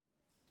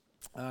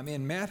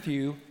In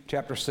Matthew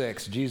chapter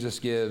 6, Jesus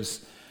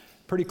gives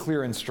pretty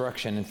clear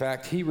instruction. In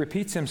fact, he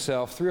repeats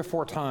himself 3 or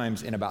 4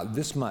 times in about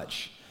this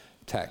much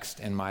text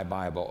in my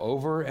Bible.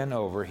 Over and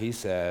over, he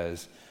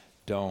says,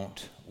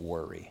 don't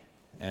worry.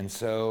 And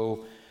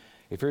so,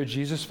 if you're a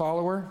Jesus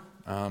follower,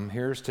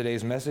 here's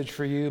today's message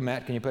for you.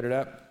 Matt, can you put it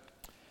up?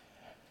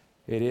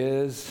 It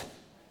is,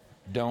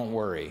 don't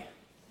worry.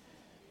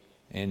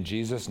 In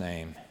Jesus'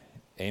 name,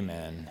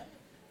 amen.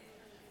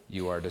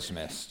 You are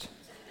dismissed.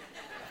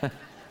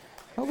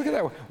 Oh, look at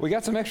that. We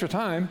got some extra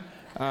time.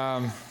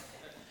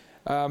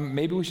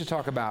 Maybe we should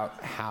talk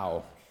about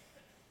how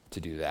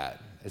to do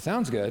that. It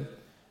sounds good,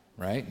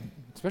 right?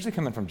 Especially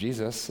coming from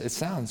Jesus. It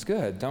sounds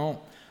good. Don't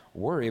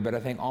worry, but I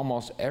think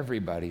almost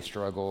everybody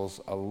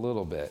struggles a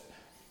little bit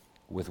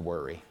with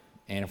worry.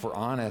 And if we're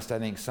honest, I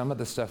think some of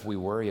the stuff we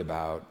worry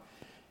about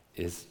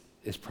is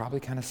probably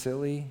kind of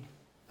silly.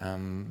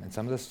 And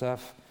some of the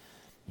stuff,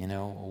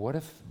 what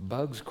if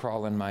bugs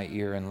crawl in my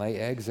ear and lay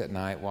eggs at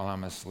night while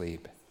I'm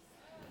asleep?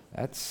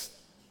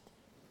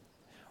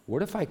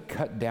 What if I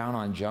cut down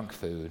on junk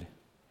food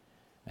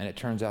and it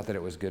turns out that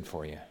it was good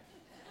for you?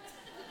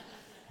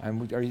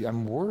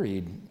 I'm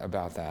worried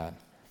about that.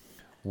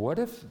 What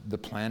if the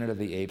Planet of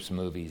the Apes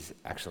movies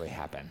actually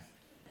happen?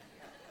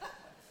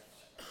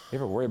 You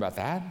ever worry about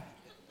that?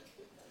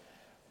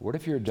 What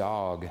if your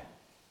dog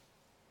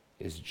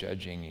is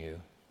judging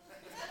you?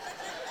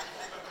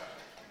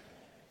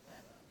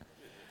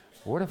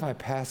 What if I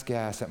pass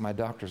gas at my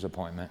doctor's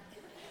appointment?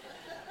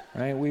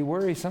 Right? We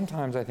worry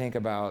sometimes, I think,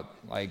 about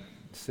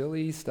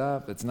silly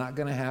stuff that's not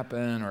going to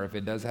happen, or if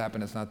it does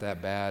happen, it's not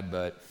that bad.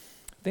 But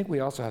I think we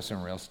also have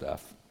some real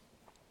stuff,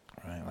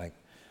 right? Like,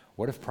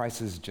 what if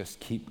prices just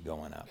keep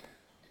going up?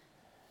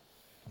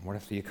 What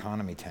if the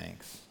economy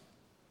tanks?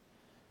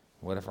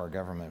 What if our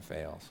government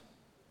fails?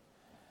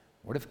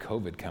 What if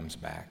COVID comes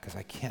back? Because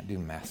I can't do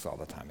masks all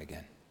the time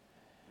again,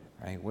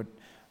 right?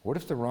 What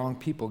if the wrong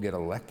people get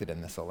elected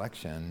in this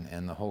election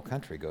and the whole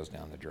country goes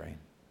down the drain?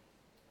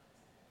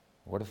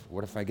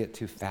 What if I get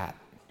too fat?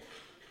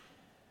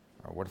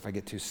 Or what if I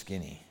get too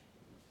skinny?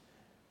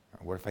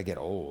 Or what if I get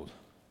old?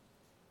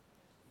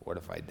 What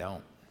if I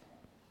don't?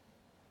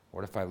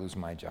 What if I lose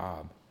my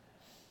job?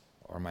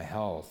 Or my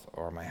health?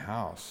 Or my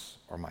house?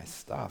 Or my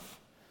stuff?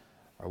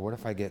 Or what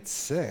if I get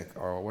sick?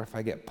 Or what if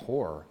I get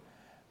poor?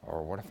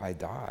 Or what if I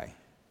die?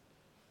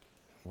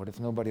 What if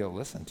nobody will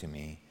listen to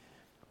me?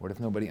 What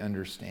if nobody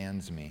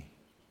understands me?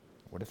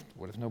 What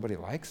if nobody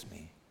likes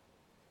me?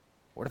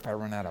 What if I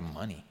run out of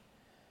money?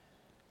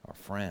 Or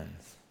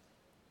friends?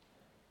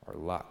 Or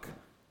luck?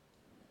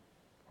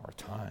 Or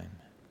time?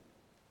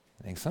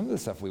 I think some of the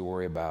stuff we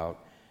worry about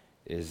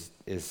is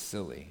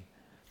silly,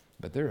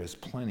 but there is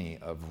plenty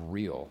of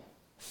real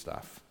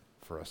stuff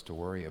for us to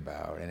worry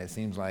about. And it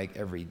seems like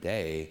every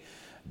day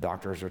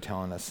doctors are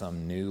telling us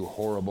some new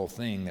horrible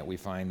thing that we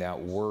find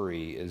out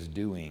worry is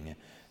doing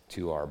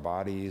to our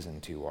bodies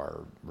and to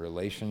our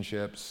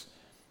relationships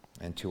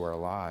and to our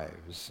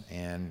lives.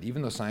 And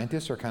even though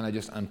scientists are kind of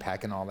just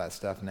unpacking all that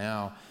stuff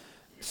now,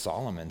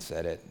 Solomon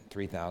said it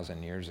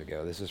 3,000 years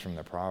ago. This is from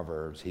the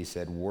Proverbs. He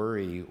said,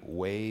 worry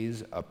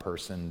weighs a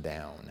person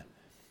down.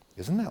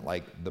 Isn't that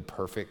like the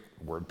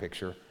perfect word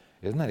picture?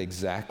 Isn't that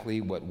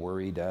exactly what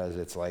worry does?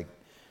 It's like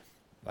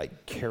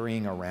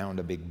carrying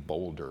around a big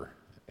boulder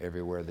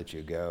everywhere that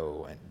you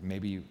go. And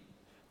maybe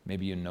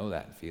you know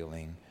that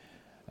feeling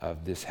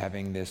of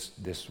having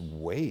this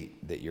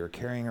weight that you're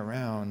carrying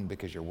around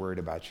because you're worried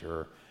about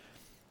your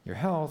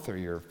health or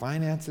your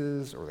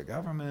finances or the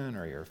government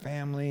or your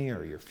family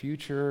or your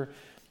future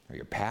or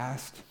your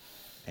past,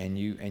 and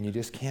you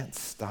just can't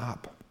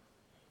stop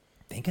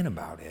thinking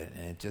about it,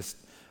 and it just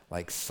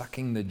like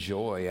sucking the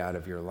joy out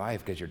of your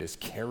life because you're just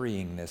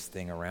carrying this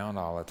thing around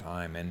all the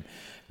time. And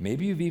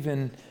maybe you've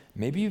even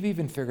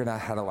figured out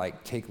how to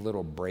take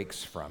little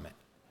breaks from it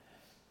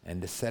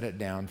and to set it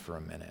down for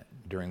a minute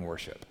during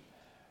worship,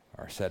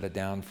 or set it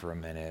down for a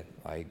minute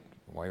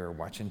while you're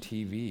watching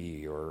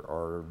TV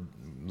or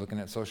looking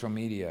at social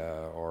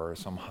media or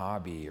some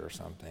hobby or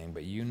something,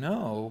 but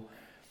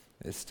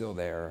it's still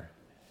there.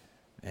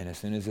 And as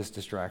soon as this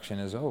distraction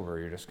is over,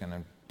 you're just going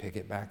to pick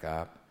it back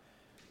up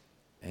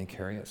and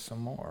carry it some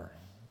more.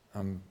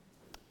 Can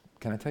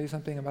I tell you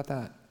something about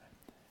that?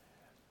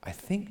 I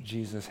think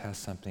Jesus has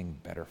something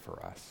better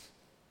for us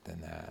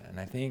than that. And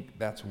I think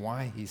that's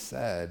why he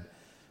said,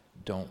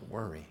 don't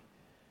worry.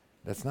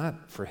 That's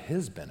not for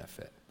his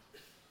benefit,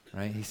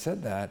 right? He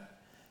said that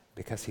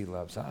because he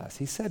loves us.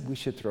 He said we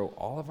should throw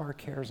all of our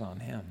cares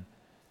on him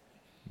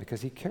because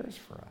he cares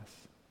for us.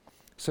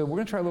 So we're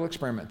going to try a little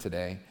experiment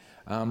today.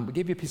 We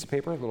gave you a piece of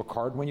paper, a little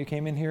card when you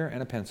came in here,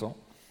 and a pencil.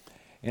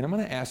 And I'm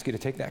going to ask you to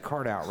take that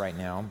card out right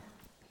now,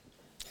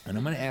 and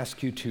I'm going to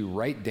ask you to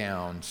write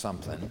down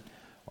something,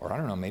 or I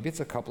don't know, maybe it's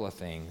a couple of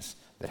things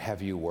that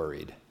have you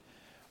worried,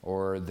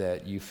 or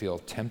that you feel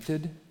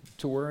tempted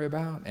to worry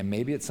about. And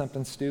maybe it's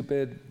something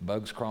stupid,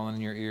 bugs crawling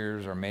in your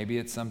ears, or maybe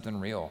it's something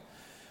real.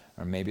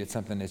 Or maybe it's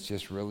something that's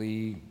just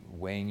really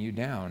weighing you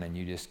down and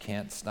you just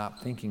can't stop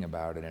thinking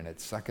about it and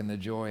it's sucking the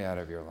joy out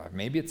of your life.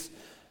 Maybe it's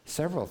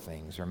several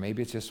things, or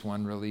maybe it's just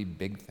one really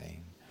big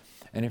thing.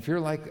 And if you're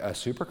like a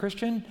super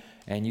Christian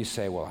and you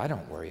say, well, I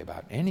don't worry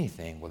about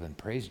anything, well, then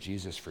praise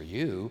Jesus for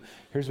you.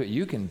 Here's what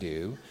you can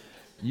do.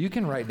 You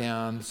can write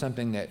down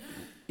something that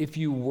if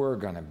you were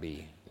going to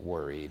be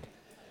worried,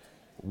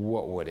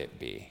 what would it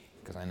be?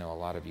 Because I know a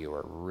lot of you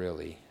are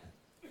really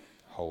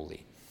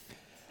holy.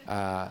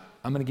 I'm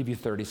going to give you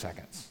 30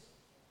 seconds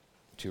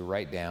to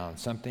write down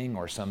something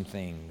or some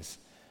things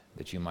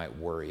that you might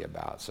worry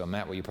about. So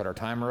Matt, will you put our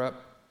timer up?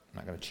 I'm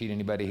not going to cheat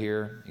anybody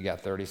here. You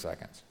got 30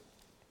 seconds.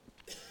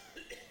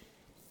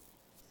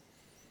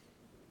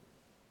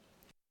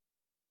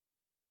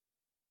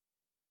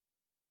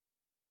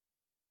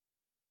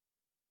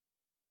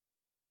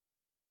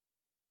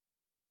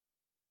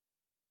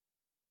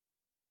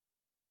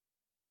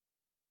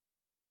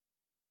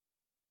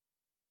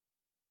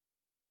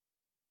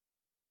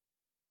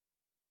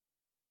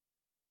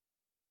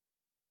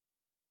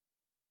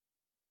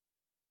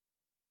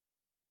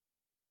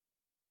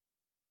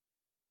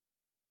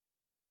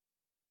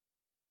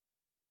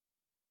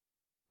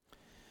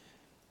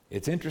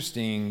 It's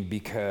interesting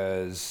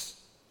because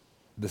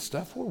the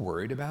stuff we're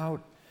worried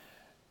about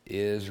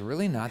is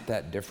really not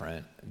that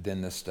different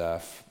than the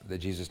stuff that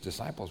Jesus'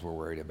 disciples were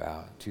worried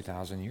about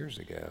 2,000 years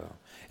ago,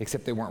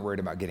 except they weren't worried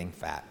about getting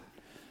fat.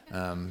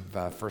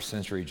 First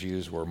century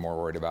Jews were more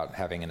worried about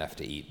having enough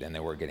to eat than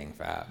they were getting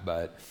fat.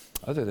 But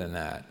other than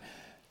that,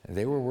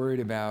 they were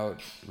worried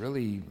about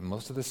really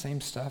most of the same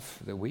stuff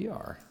that we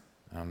are.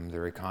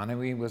 Their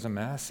economy was a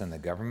mess and the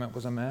government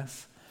was a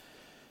mess.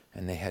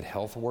 And they had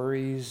health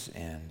worries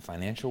and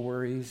financial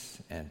worries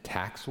and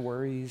tax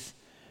worries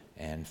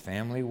and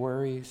family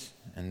worries.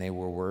 And they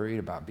were worried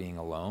about being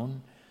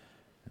alone.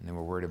 And they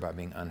were worried about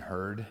being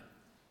unheard.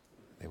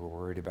 They were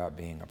worried about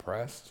being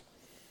oppressed.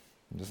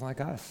 And just like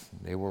us,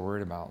 they were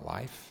worried about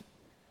life.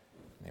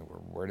 They were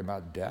worried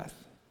about death.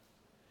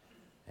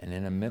 And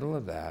in the middle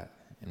of that,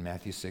 in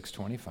Matthew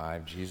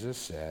 6:25, Jesus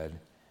said,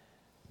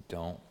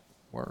 don't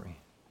worry.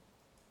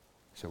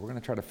 So we're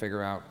going to try to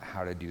figure out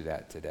how to do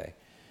that today.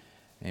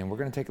 And we're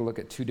going to take a look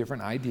at two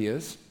different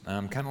ideas,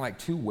 kind of like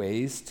two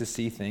ways to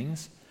see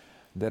things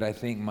that I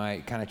think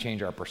might kind of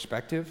change our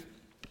perspective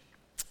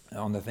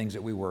on the things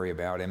that we worry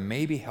about and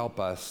maybe help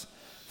us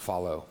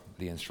follow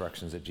the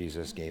instructions that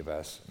Jesus gave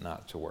us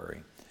not to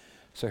worry.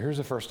 So here's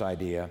the first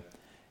idea.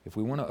 If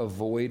we want to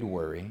avoid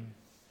worry,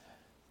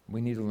 we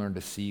need to learn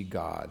to see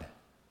God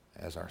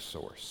as our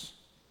source.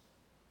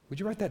 Would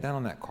you write that down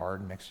on that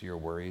card next to your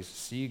worries?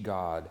 See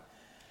God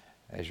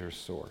as your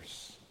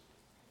source.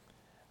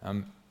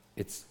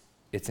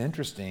 It's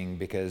interesting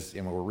because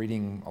we're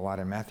reading a lot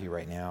in Matthew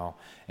right now,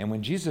 and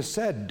when Jesus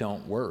said,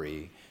 don't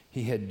worry,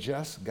 he had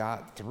just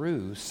got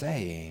through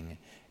saying,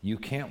 you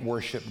can't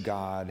worship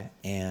God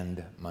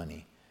and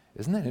money.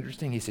 Isn't that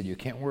interesting? He said, you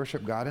can't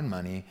worship God and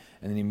money,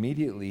 and then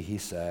immediately he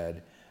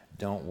said,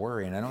 don't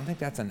worry. And I don't think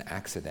that's an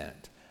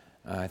accident.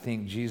 I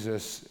think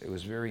Jesus, it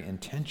was very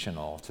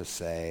intentional to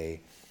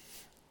say,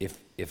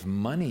 if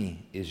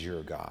money is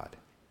your God,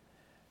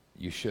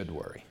 you should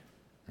worry.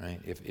 Right?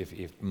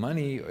 If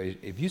money,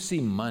 if you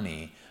see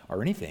money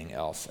or anything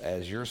else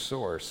as your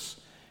source,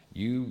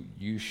 you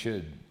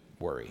should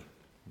worry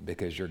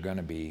because you're going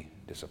to be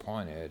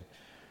disappointed.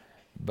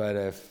 But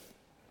if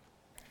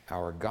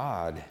our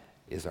God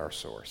is our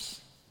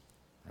source,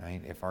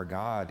 right? If our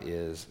God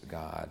is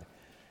God,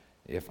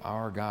 if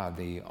our God,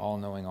 the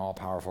all-knowing,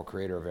 all-powerful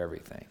creator of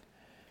everything,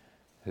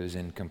 who's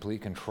in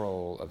complete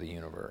control of the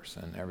universe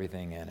and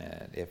everything in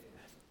it,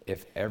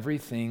 if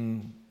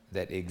everything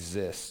that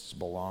exists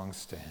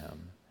belongs to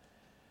him,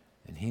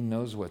 and he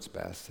knows what's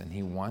best, and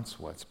he wants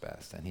what's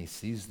best, and he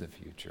sees the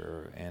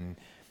future, and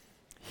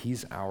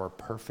he's our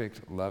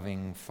perfect,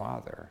 loving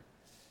Father.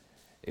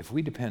 If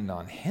we depend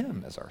on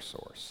him as our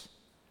source,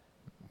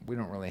 we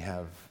don't really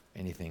have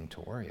anything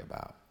to worry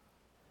about.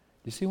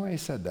 Do you see why he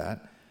said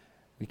that?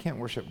 We can't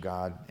worship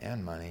God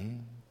and money,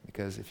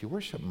 because if you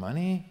worship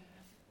money,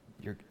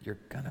 you're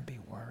going to be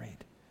worried.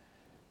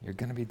 You're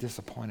going to be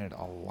disappointed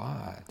a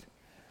lot.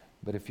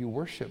 But if you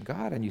worship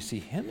God and you see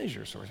him as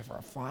your source, if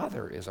our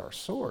Father is our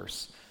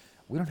source,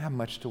 we don't have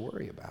much to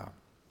worry about.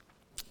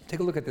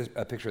 Take a look at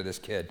a picture of this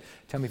kid.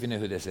 Tell me if you know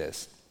who this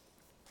is.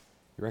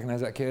 You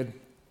recognize that kid?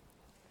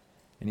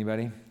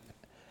 Anybody?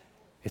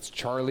 It's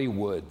Charlie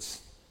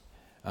Woods.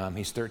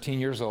 He's 13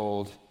 years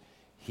old.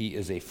 He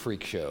is a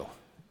freak show.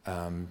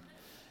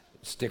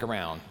 Stick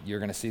around. You're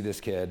going to see this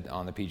kid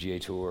on the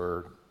PGA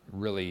Tour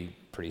really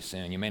pretty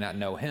soon. You may not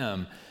know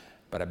him,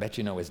 but I bet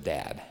you know his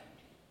dad,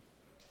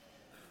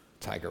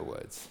 Tiger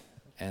Woods.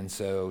 And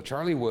so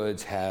Charlie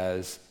Woods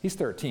he's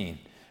 13,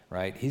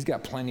 right? He's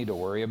got plenty to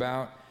worry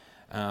about.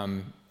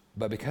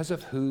 But because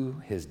of who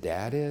his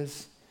dad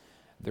is,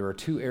 there are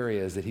two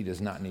areas that he does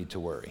not need to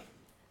worry: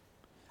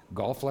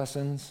 golf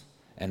lessons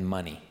and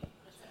money.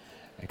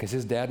 Because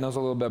his dad knows a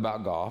little bit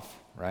about golf,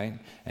 right?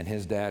 And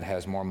his dad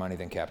has more money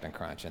than Captain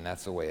Crunch, and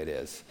that's the way it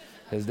is.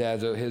 He's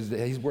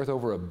worth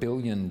over $1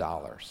 billion.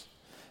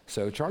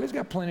 So Charlie's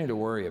got plenty to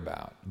worry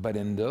about. But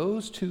in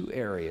those two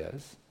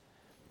areas,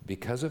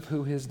 because of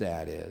who his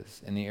dad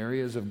is, in the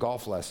areas of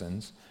golf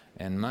lessons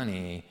and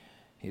money,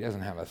 he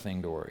doesn't have a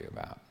thing to worry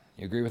about.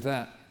 You agree with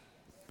that?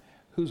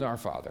 Who's our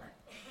Father?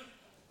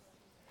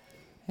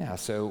 Yeah,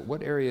 so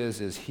what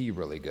areas is he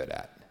really good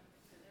at?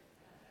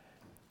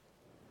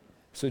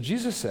 So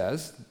Jesus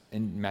says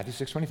in Matthew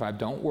 6:25,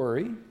 don't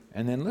worry.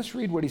 And then let's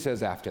read what he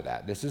says after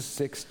that. This is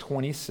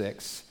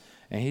 6:26,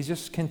 and he's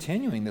just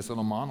continuing this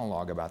little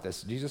monologue about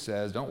this. Jesus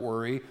says, don't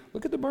worry,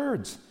 look at the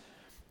birds.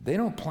 They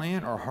don't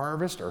plant or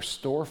harvest or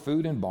store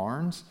food in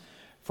barns,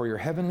 for your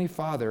heavenly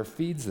Father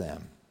feeds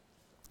them.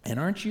 And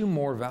aren't you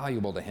more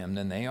valuable to him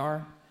than they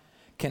are?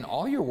 Can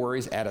all your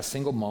worries add a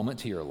single moment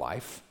to your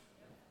life?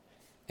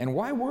 And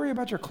why worry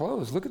about your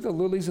clothes? Look at the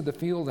lilies of the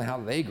field and how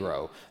they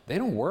grow. They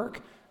don't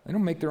work. They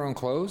don't make their own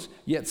clothes.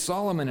 Yet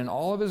Solomon in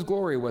all of his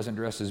glory wasn't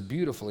dressed as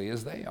beautifully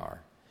as they are.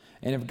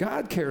 And if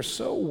God cares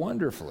so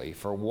wonderfully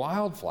for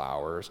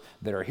wildflowers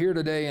that are here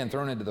today and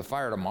thrown into the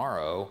fire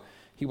tomorrow,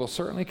 he will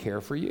certainly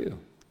care for you.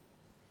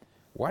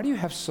 Why do you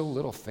have so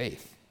little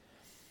faith?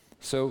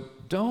 So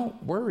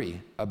don't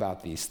worry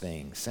about these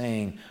things,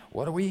 saying,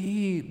 what do we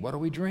eat? What do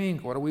we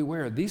drink? What do we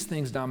wear? These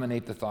things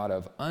dominate the thought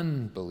of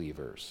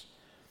unbelievers.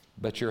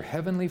 But your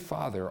heavenly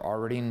Father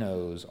already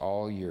knows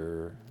all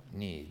your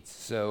needs.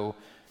 So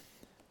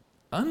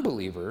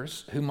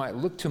unbelievers who might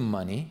look to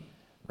money,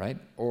 right,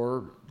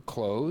 or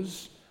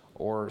clothes,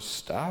 or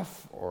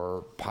stuff,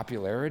 or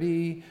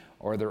popularity,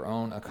 or their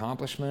own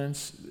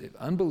accomplishments,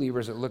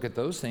 unbelievers that look at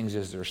those things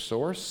as their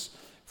source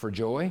for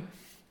joy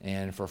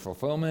and for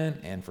fulfillment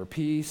and for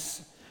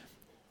peace.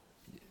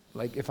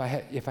 Like if I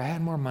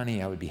had more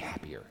money, I would be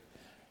happier.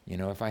 You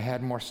know, if I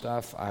had more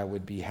stuff, I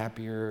would be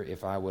happier.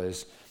 If I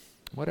was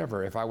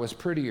whatever, if I was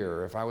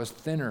prettier, if I was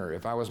thinner,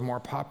 if I was more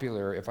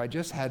popular, if I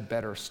just had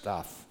better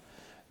stuff,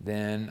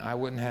 then I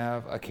wouldn't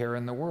have a care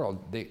in the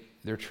world.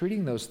 They're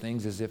treating those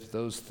things as if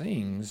those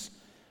things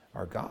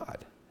are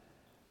God,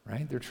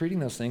 right? They're treating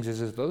those things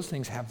as if those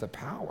things have the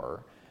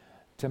power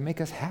to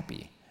make us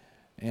happy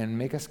and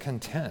make us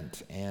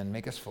content and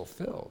make us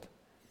fulfilled.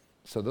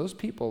 So those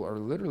people are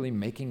literally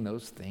making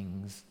those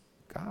things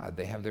God.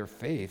 They have their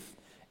faith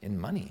in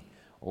money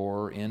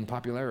or in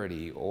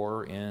popularity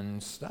or in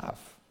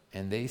stuff.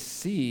 And they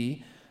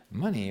see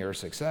money or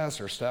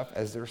success or stuff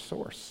as their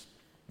source,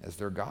 as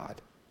their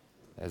God,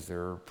 as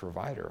their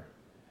provider,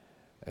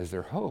 as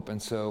their hope.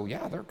 And so,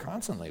 yeah, they're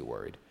constantly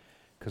worried.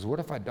 Because what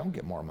if I don't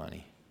get more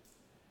money?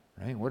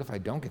 Right? What if I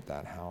don't get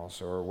that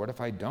house? Or what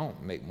if I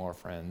don't make more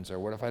friends? Or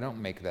what if I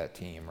don't make that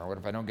team? Or what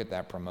if I don't get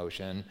that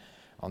promotion?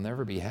 I'll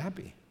never be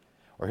happy.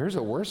 Or here's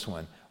a worse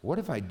one. What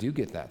if I do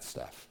get that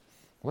stuff?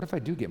 What if I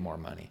do get more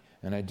money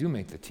and I do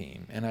make the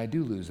team and I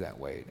do lose that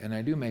weight and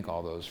I do make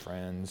all those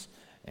friends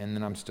and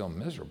then I'm still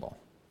miserable?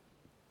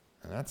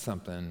 And that's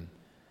something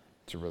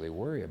to really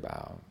worry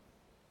about.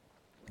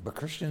 But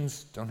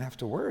Christians don't have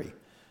to worry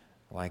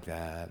like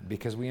that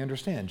because we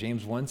understand.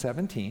 James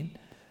 1:17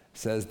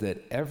 says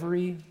that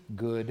every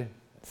good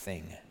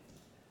thing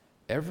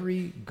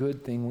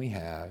we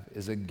have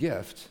is a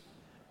gift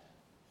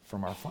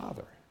from our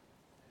Father.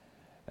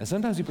 And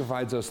sometimes he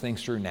provides those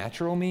things through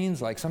natural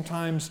means, like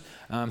sometimes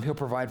he'll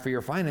provide for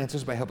your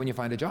finances by helping you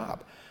find a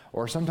job.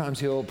 Or sometimes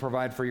he'll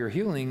provide for your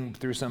healing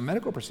through some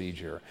medical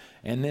procedure.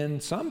 And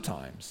then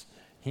sometimes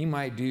he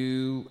might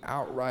do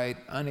outright,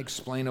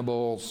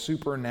 unexplainable,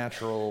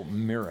 supernatural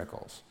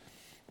miracles.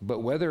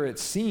 But whether it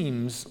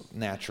seems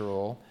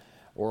natural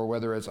or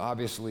whether it's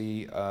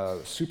obviously a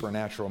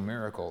supernatural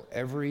miracle,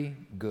 every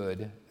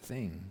good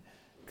thing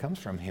comes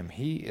from him.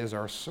 He is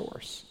our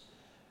source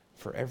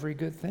for every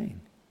good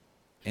thing.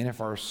 And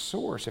if our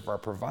source, if our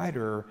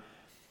provider,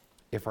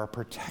 if our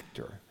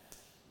protector,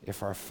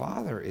 if our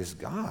Father is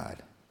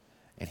God,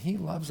 and he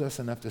loves us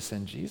enough to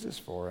send Jesus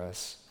for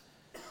us,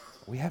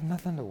 we have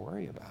nothing to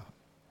worry about.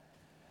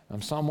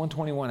 Psalm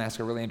 121 asks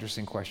a really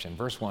interesting question.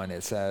 Verse 1,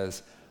 it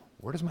says,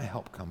 where does my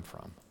help come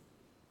from?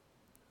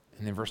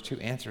 And then verse 2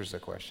 answers the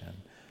question.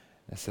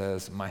 It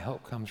says, my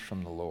help comes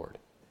from the Lord,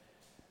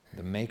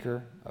 the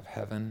maker of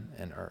heaven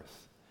and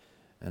earth.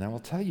 And I will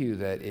tell you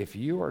that if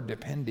you are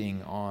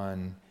depending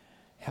on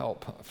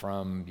help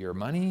from your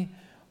money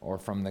or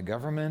from the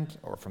government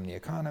or from the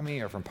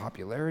economy or from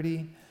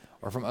popularity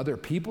or from other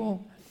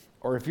people,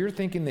 or if you're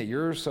thinking that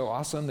you're so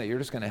awesome that you're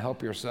just going to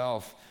help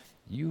yourself,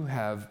 you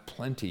have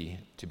plenty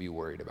to be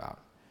worried about.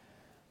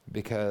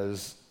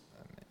 Because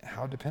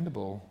how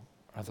dependable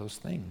are those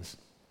things?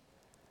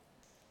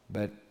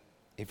 But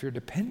if you're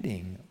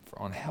depending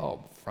on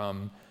help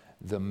from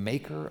the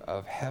maker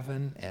of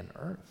heaven and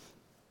earth,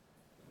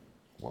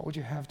 what would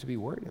you have to be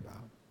worried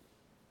about?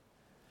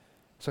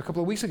 So a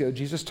couple of weeks ago,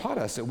 Jesus taught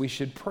us that we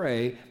should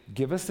pray,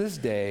 give us this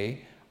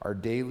day our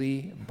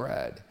daily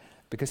bread,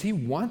 because he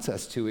wants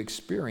us to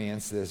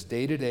experience this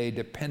day-to-day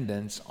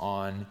dependence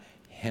on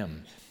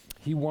him.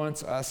 He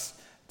wants us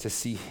to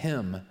see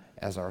him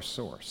as our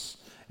source.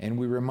 And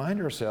we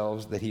remind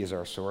ourselves that he is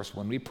our source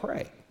when we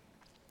pray.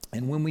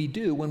 And when we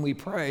do, when we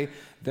pray,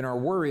 then our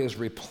worry is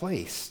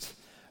replaced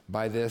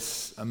by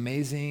this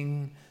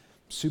amazing,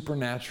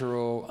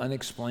 supernatural,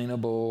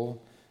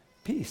 unexplainable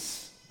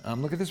peace,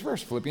 Look at this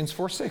verse, Philippians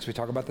 4:6. We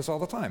talk about this all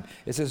the time.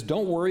 It says,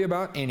 don't worry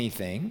about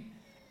anything.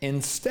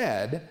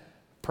 Instead,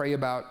 pray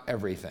about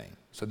everything.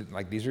 So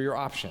these are your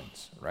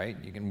options, right?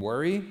 You can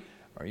worry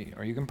or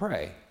you can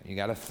pray. You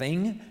got a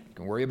thing, you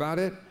can worry about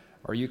it,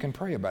 or you can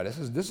pray about it.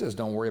 This says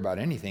don't worry about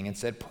anything.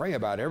 Instead, pray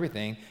about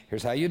everything.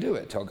 Here's how you do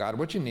it. Tell God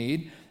what you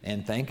need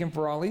and thank him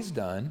for all he's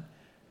done.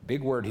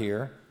 Big word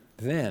here.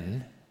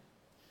 Then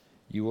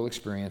you will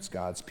experience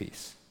God's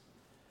peace,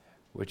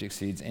 which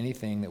exceeds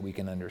anything that we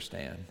can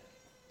understand.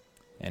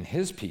 And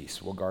his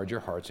peace will guard your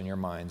hearts and your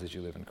minds as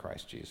you live in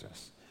Christ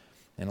Jesus.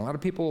 And a lot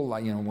of people,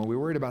 when we're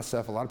worried about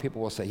stuff, a lot of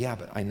people will say, yeah,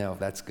 but I know,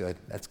 that's good.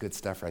 That's good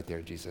stuff right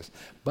there, Jesus.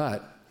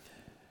 But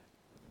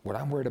what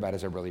I'm worried about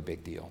is a really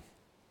big deal,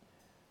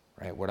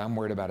 right? What I'm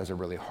worried about is a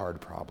really hard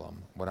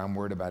problem. What I'm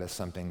worried about is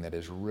something that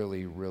is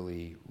really,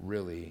 really,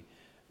 really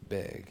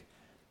big.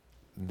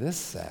 This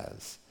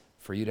says,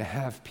 for you to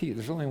have peace,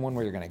 there's only one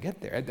way you're going to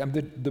get there.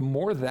 The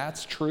more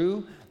that's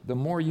true, the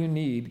more you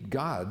need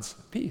God's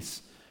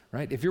peace.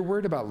 Right? If you're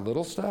worried about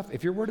little stuff,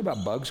 if you're worried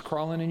about bugs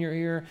crawling in your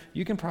ear,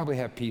 you can probably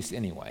have peace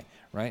anyway,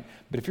 right?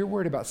 But if you're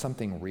worried about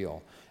something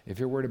real, if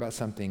you're worried about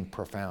something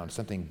profound,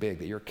 something big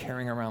that you're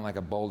carrying around like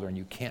a boulder and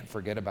you can't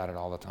forget about it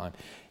all the time,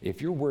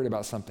 if you're worried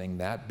about something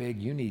that big,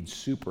 you need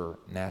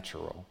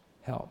supernatural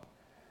help.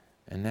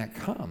 And that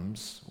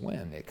comes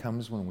when? It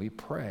comes when we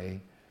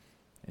pray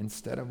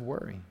instead of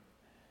worry.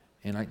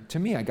 And to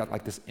me, I got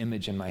like this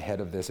image in my head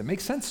of this. It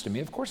makes sense to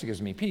me. Of course it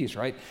gives me peace,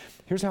 right?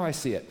 Here's how I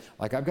see it.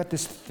 Like I've got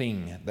this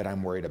thing that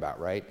I'm worried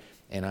about, right?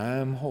 And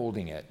I'm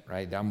holding it,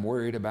 right? I'm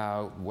worried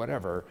about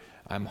whatever.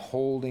 I'm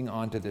holding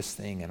onto this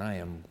thing and I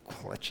am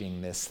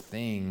clutching this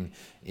thing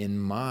in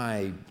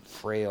my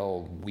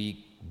frail,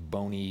 weak,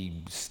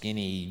 bony,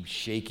 skinny,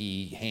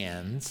 shaky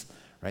hands,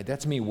 right?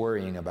 That's me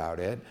worrying about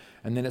it.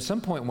 And then at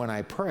some point when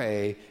I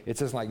pray,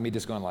 it's just like me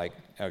just going like,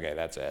 okay,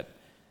 that's it.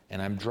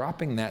 And I'm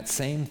dropping that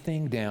same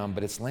thing down,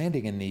 but it's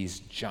landing in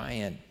these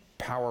giant,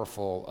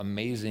 powerful,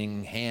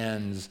 amazing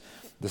hands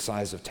the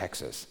size of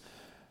Texas,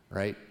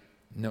 right?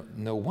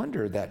 No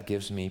wonder that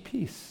gives me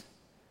peace.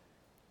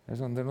 There's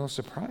no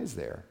surprise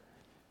there.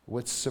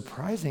 What's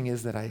surprising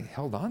is that I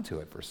held on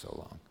to it for so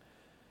long.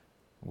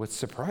 What's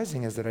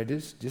surprising is that I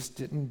just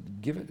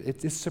didn't give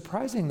it. It's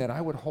surprising that I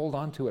would hold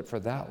on to it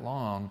for that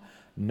long,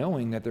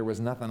 knowing that there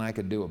was nothing I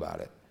could do about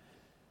it,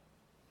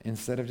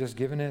 instead of just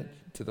giving it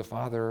to the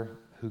Father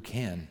who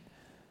can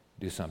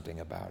do something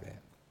about it.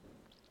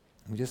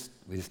 We just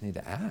need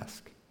to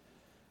ask.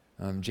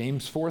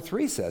 James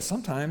 4:3 says,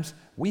 sometimes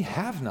we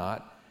have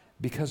not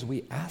because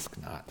we ask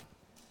not.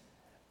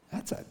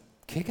 That's a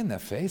kick in the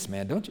face,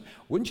 man.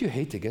 Wouldn't you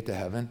hate to get to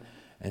heaven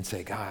and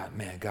say, God,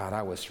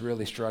 I was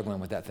really struggling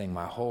with that thing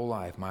my whole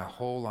life.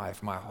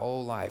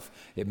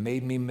 It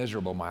made me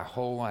miserable my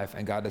whole life.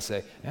 And God to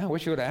say, yeah, I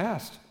wish you would have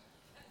asked.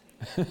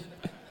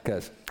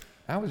 Because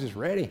I was just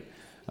ready.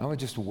 I was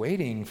just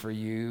waiting for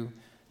you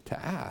to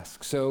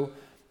ask. So,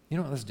 you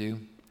know what let's do?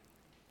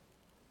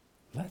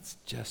 Let's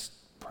just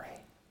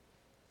pray.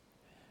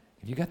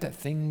 If you got that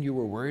thing you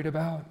were worried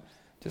about,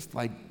 just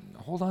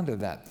hold on to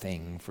that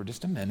thing for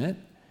just a minute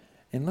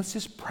and let's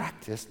just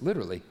practice.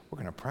 Literally, we're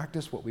going to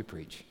practice what we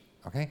preach,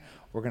 okay?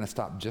 We're going to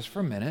stop just for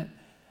a minute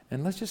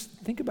and let's just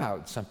think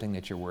about something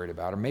that you're worried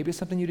about, or maybe it's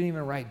something you didn't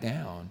even write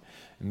down.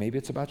 Maybe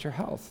it's about your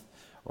health.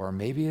 Or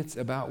maybe it's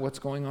about what's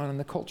going on in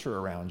the culture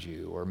around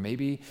you. Or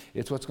maybe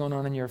it's what's going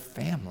on in your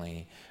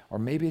family. Or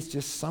maybe it's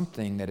just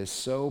something that is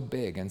so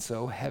big and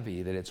so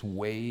heavy that it's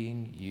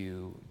weighing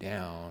you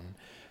down.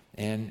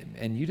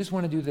 And you just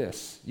want to do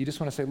this. You just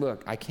want to say,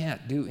 look, I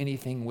can't do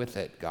anything with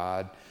it,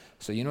 God.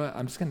 So you know what?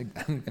 I'm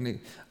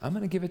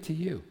going to give it to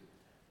you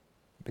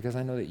because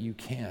I know that you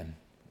can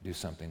do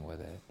something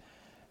with it.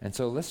 And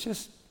so let's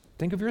just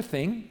think of your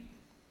thing.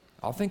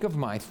 I'll think of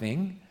my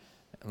thing.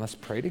 And let's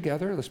pray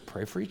together. Let's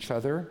pray for each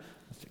other.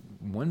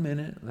 1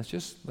 minute. Let's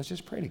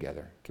just pray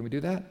together. Can we do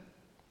that?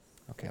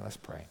 Okay, let's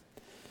pray.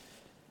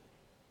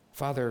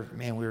 Father,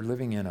 man, we're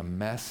living in a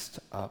messed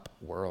up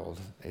world.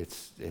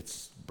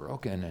 It's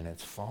broken and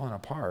it's falling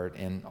apart,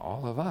 and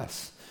all of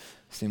us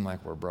seem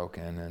like we're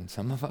broken, and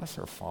some of us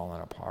are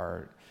falling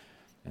apart.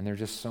 And there are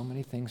just so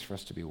many things for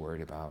us to be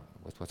worried about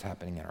with what's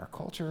happening in our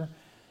culture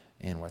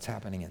and what's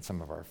happening in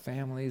some of our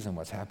families and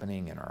what's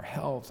happening in our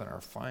health and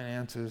our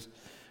finances.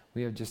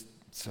 We have just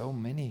so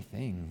many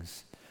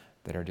things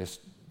that are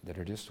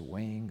just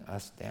weighing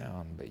us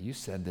down. But you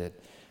said that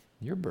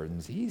your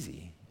burden's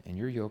easy and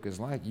your yoke is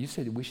light. You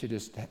said we should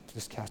just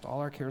cast all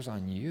our cares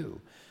on you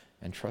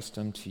and trust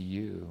them to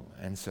you.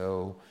 And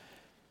so,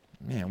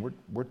 man,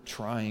 we're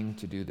trying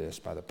to do this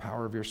by the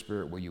power of your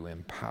Spirit. Will you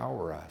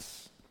empower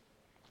us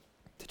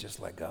to just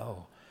let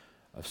go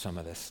of some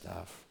of this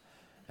stuff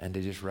and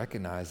to just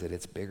recognize that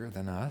it's bigger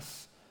than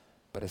us,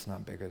 but it's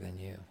not bigger than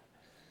you.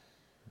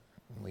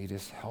 Will you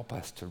just help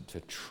us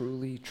to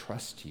truly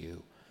trust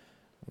you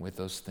with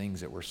those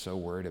things that we're so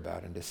worried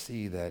about, and to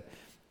see that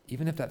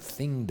even if that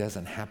thing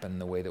doesn't happen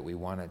the way that we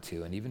want it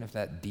to, and even if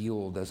that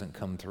deal doesn't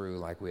come through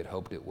like we had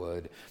hoped it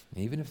would,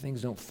 and even if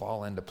things don't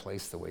fall into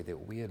place the way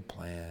that we had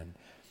planned,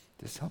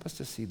 just help us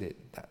to see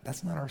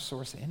that's not our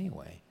source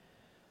anyway.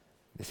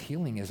 This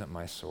healing isn't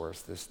my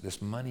source.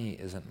 This money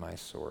isn't my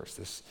source.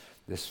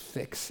 This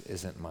fix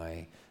isn't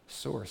my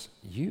source.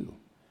 You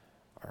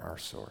are our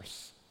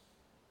source.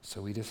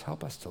 So we just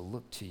help us to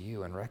look to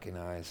you and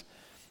recognize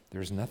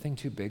there's nothing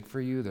too big for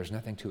you. There's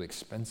nothing too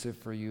expensive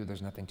for you.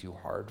 There's nothing too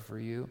hard for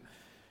you.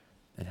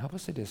 And help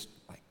us to just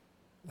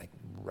like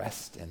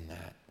rest in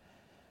that,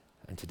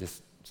 and to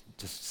just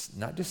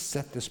not just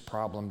set this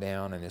problem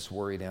down and this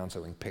worry down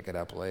so we can pick it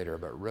up later,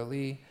 but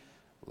really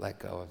let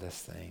go of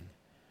this thing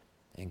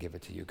and give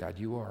it to you. God,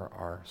 you are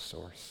our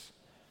source.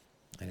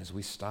 And as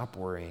we stop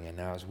worrying, and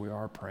now as we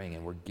are praying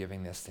and we're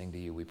giving this thing to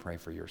you, we pray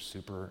for your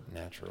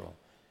supernatural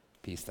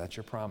peace. That's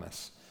your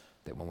promise,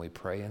 that when we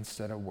pray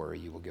instead of worry,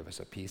 you will give us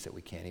a peace that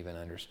we can't even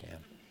understand,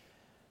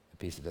 a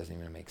peace that doesn't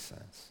even make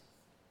sense.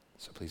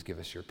 So please give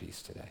us your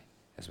peace today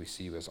as we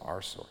see you as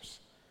our source.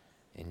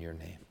 In your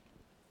name,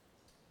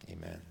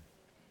 amen.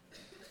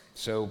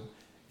 So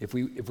if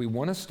we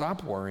want to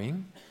stop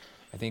worrying,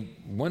 I think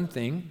one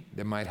thing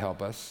that might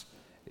help us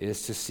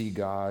is to see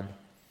God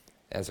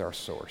as our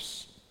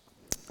source.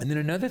 And then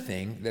another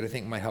thing that I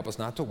think might help us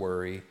not to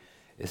worry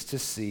is to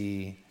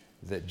see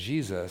that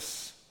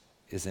Jesus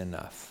is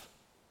enough.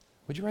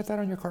 Would you write that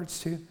on your cards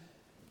too?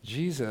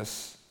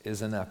 Jesus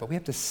is enough. But we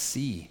have to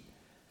see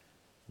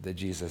that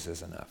Jesus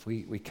is enough.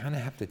 We kind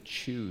of have to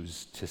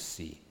choose to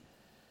see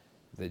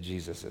that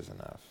Jesus is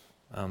enough.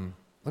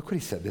 Look what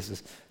he said. This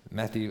is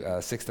Matthew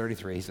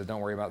 6:33. He said,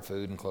 don't worry about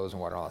food and clothes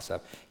and water, all that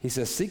stuff. He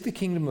says, seek the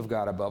kingdom of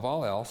God above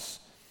all else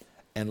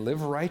and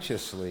live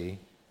righteously.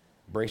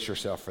 Brace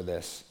yourself for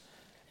this.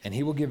 And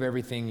he will give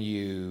everything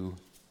you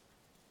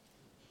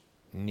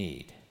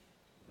need.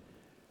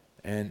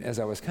 And as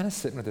I was kind of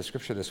sitting with the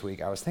scripture this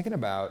week, I was thinking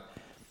about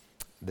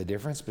the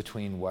difference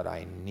between what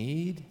I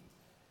need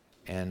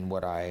and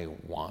what I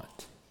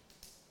want.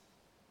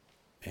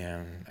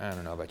 And I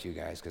don't know about you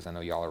guys, because I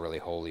know y'all are really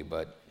holy,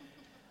 but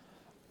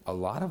a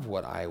lot of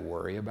what I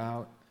worry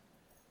about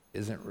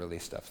isn't really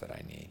stuff that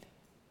I need.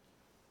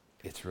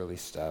 It's really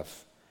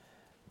stuff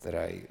that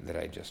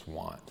I just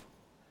want.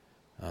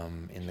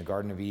 In the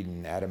Garden of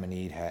Eden, Adam and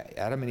Eve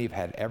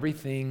had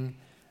everything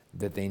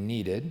that they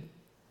needed,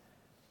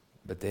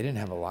 but they didn't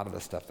have a lot of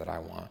the stuff that I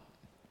want.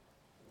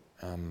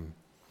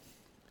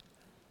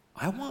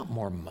 I want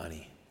more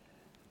money.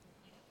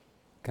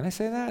 Can I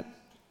say that?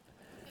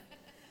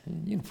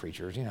 You know,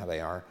 preachers, you know how they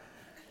are.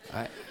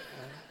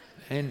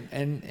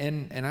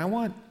 And I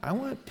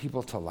want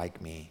people to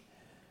like me.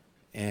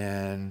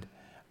 And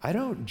I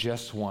don't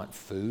just want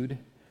food.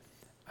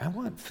 I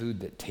want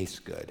food that tastes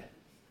good.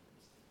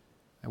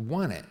 I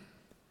want it.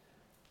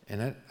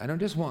 And I don't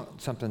just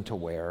want something to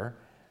wear.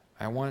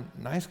 I want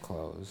nice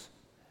clothes.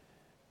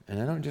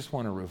 And I don't just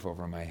want a roof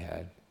over my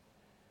head.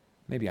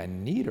 Maybe I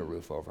need a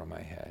roof over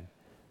my head,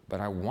 but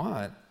I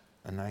want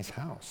a nice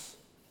house.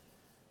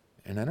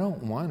 And I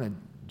don't want to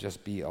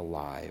just be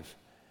alive.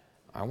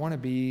 I want to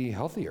be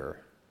healthier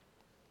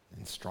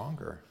and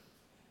stronger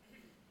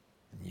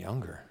and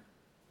younger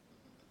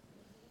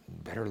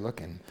and better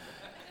looking,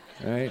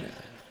 right?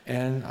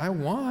 And I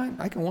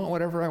can want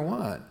whatever I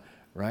want,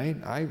 right?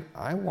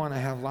 I want to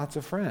have lots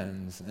of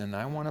friends, and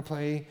I want to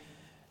play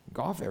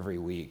golf every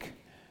week,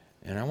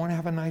 and I want to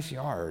have a nice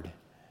yard,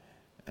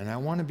 and I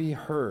want to be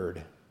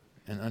heard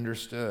and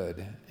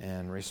understood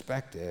and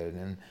respected,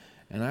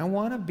 and I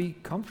want to be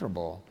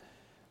comfortable,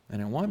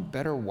 and I want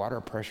better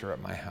water pressure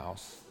at my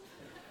house.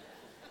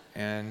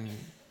 And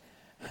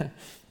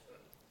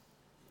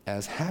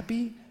as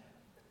happy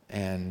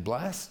and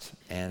blessed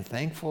and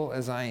thankful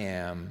as I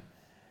am,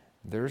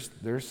 there's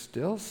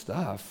still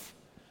stuff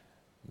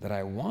that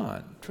I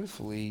want.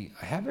 Truthfully,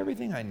 I have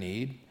everything I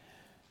need,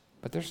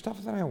 but there's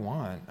stuff that I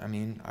want. I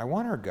mean, I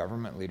want our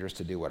government leaders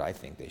to do what I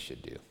think they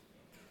should do.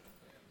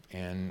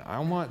 And I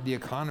want the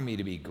economy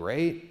to be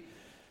great,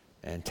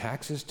 and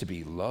taxes to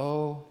be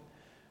low,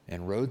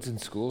 and roads and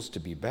schools to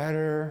be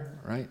better,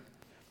 right?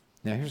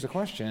 Now, here's the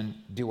question.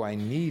 Do I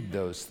need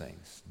those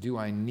things? Do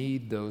I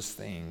need those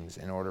things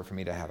in order for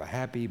me to have a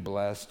happy,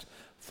 blessed,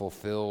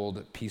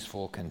 fulfilled,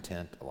 peaceful,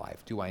 content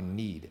life? Do I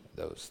need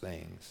those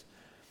things?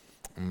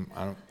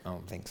 I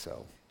don't think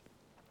so.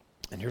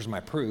 And here's my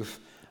proof.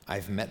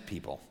 I've met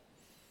people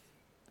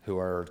who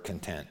are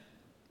content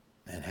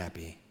and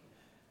happy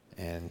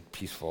and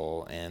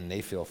peaceful, and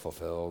they feel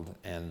fulfilled,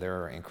 and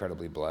they're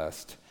incredibly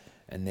blessed,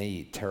 and they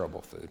eat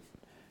terrible food,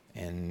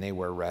 and they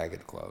wear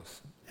ragged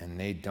clothes, and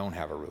they don't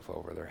have a roof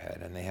over their head,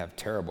 and they have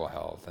terrible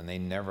health, and they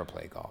never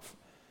play golf.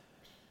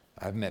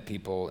 I've met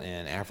people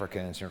in Africa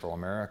and Central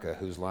America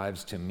whose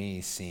lives to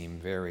me seem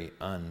very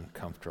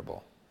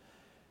uncomfortable,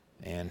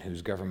 and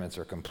whose governments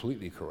are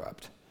completely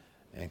corrupt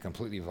and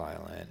completely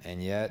violent,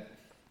 and yet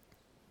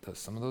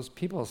some of those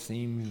people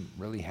seem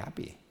really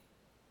happy,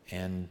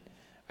 and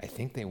I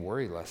think they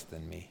worry less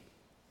than me.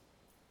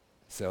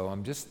 So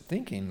I'm just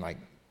thinking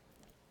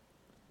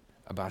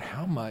about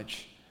how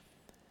much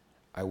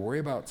I worry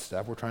about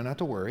stuff. We're trying not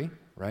to worry,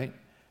 right?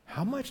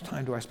 How much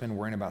time do I spend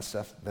worrying about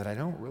stuff that I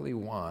don't really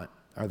want,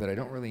 or that I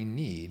don't really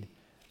need,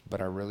 but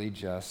I really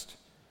just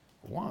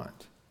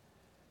want?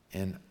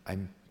 And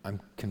I'm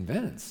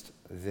convinced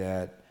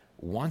that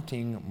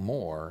wanting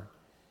more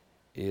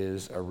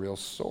is a real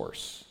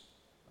source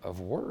of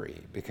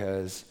worry,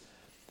 because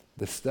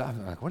the stuff,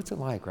 like, what's it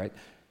like, right?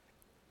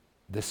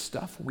 The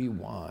stuff we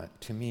want,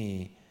 to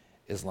me,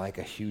 is like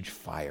a huge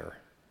fire.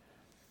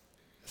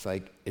 It's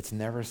like it's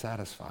never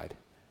satisfied,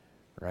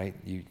 right?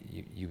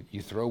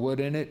 You throw wood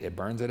in it, it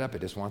burns it up,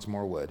 it just wants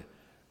more wood,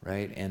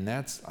 right? And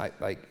that's,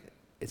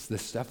 it's the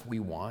stuff we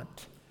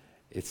want.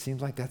 It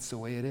seems like that's the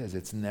way it is.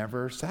 It's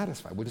never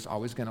satisfied. We're just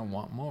always going to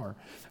want more.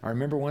 I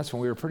remember once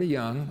when we were pretty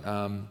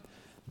young,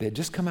 they had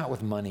just come out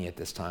with money at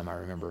this time, I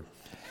remember.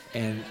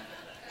 And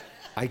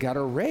I got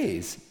a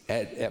raise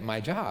at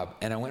my job,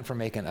 and I went from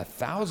making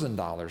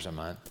 $1,000 a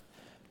month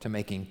to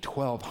making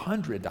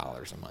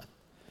 $1,200 a month.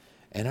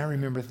 And I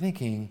remember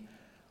thinking,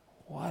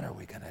 what are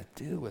we going to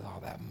do with all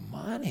that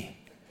money?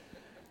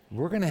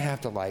 We're going to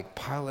have to like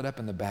pile it up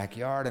in the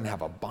backyard and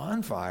have a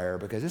bonfire,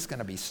 because it's going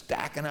to be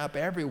stacking up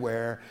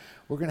everywhere.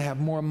 We're going to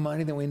have more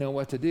money than we know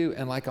what to do.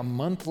 And like a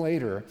month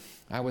later,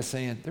 I was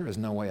saying, there is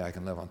no way I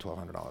can live on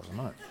 $1,200 a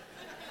month.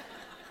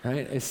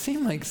 Right? It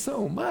seemed like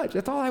so much.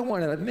 That's all I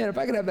wanted. Man, if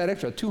I could have that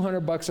extra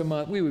 $200 a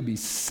month, we would be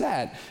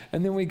set.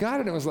 And then we got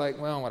it, and it was like,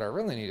 well, what I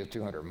really need is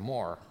 $200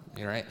 more,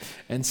 right?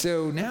 And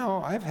so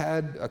now I've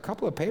had a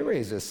couple of pay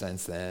raises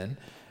since then,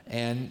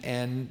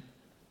 and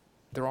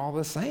they're all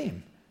the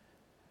same.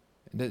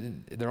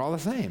 They're all the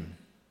same.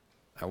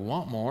 I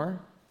want more,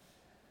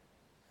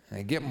 and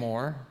I get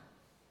more,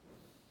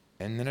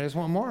 and then I just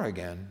want more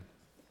again.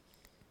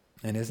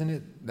 And isn't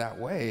it that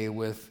way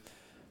with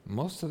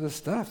most of the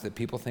stuff that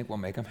people think will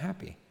make them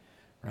happy,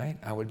 right?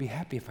 I would be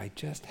happy if I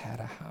just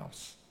had a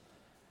house.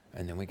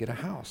 And then we get a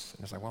house.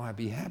 And it's like, well, I'd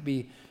be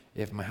happy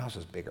if my house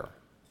was bigger,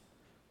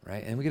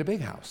 right? And we get a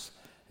big house.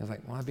 And it's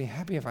like, well, I'd be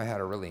happy if I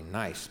had a really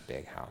nice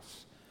big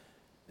house.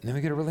 And then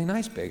we get a really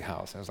nice big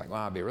house. And it's like,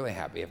 well, I'd be really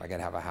happy if I could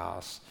have a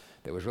house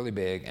that was really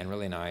big and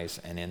really nice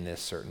and in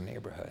this certain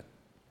neighborhood,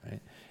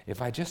 right?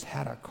 If I just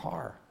had a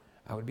car,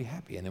 I would be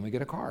happy. And then we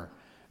get a car.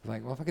 It's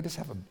like, well, if I could just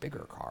have a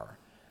bigger car.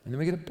 And then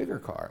we get a bigger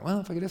car. Well,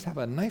 if I could just have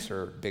a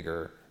nicer,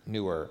 bigger,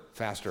 newer,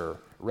 faster,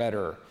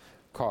 redder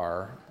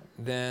car,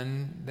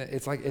 then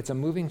it's like it's a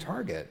moving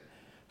target.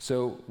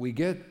 So we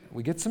get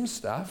some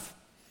stuff,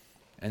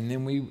 and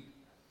then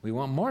we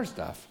want more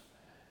stuff.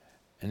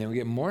 And then we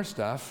get more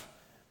stuff,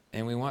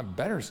 and we want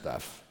better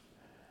stuff.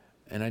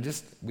 And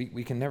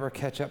we can never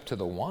catch up to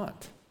the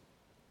want,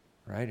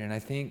 right? And I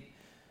think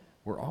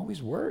we're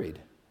always worried.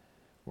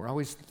 We're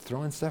always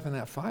throwing stuff in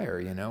that fire,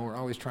 you know. We're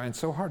always trying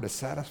so hard to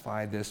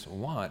satisfy this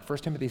want. 1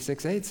 Timothy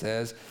 6:8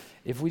 says,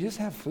 if we just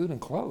have food and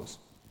clothes,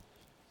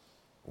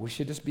 we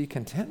should just be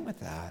content with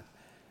that.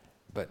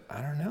 But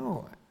I don't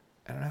know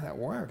how that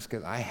works,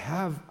 because I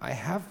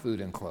have food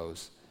and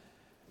clothes,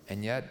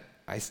 and yet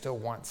I still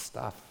want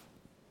stuff.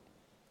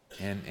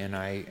 And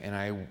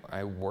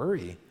I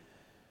worry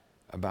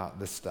about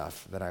the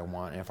stuff that I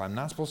want. And if I'm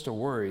not supposed to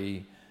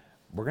worry,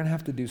 we're going to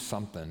have to do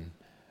something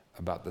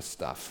about the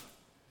stuff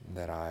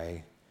that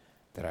I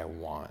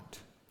want.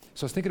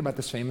 So I was thinking about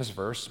this famous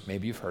verse,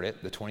 maybe you've heard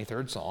it, the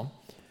 23rd Psalm.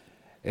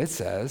 It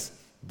says,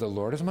 the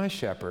Lord is my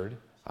shepherd,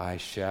 I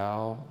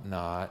shall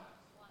not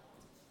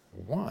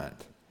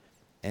want.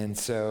 And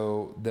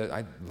so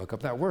I look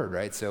up that word,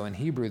 right? So in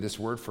Hebrew, this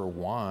word for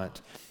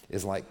want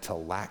is like to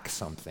lack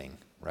something,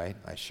 right?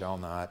 I shall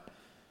not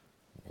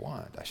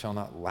want. I shall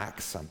not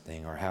lack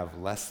something or have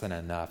less than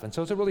enough. And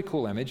so it's a really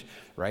cool image,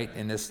 right?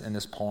 In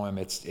this poem,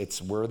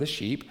 it's we're the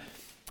sheep.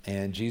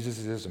 And Jesus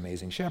is this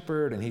amazing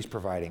shepherd, and he's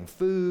providing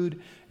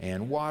food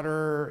and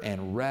water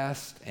and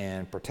rest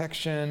and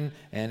protection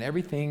and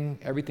everything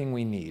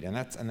we need. And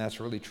that's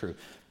really true.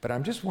 But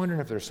I'm just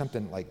wondering if there's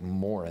something like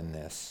more in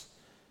this.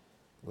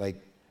 Like,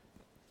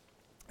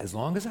 as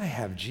long as I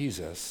have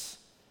Jesus,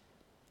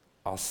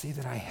 I'll see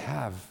that I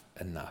have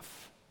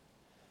enough.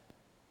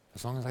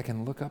 As long as I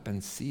can look up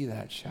and see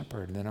that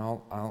shepherd, then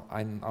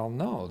I'll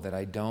know that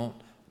I don't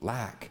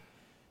lack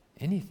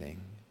anything.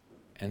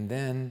 And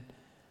then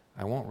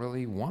I won't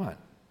really want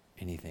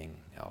anything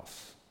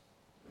else.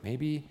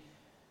 Maybe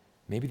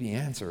the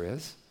answer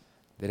is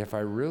that if I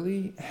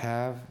really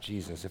have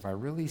Jesus, if I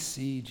really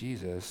see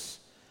Jesus,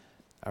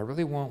 I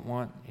really won't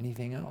want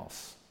anything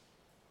else.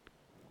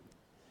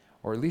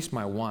 Or at least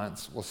my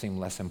wants will seem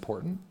less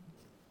important,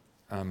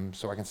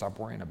 so I can stop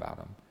worrying about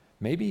them.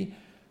 Maybe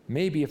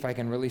if I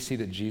can really see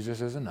that Jesus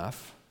is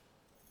enough,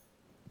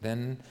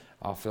 then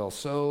I'll feel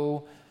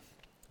so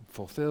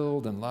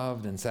fulfilled and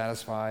loved and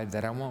satisfied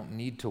that I won't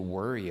need to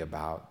worry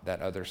about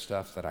that other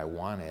stuff that I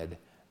wanted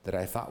that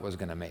I thought was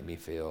going to make me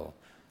feel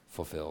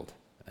fulfilled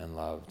and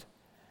loved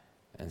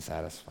and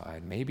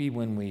satisfied. Maybe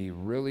when we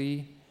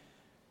really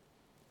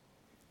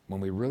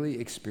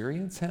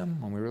experience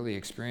him, when we really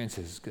experience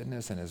his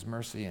goodness and his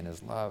mercy and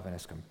his love and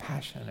his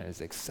compassion and his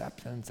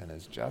acceptance and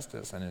his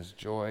justice and his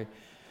joy,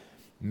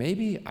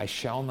 maybe I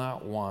shall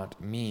not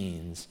want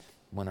means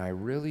when I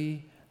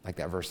really, like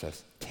that verse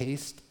says,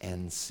 taste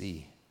and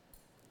see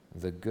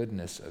the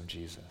goodness of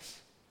Jesus.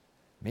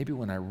 Maybe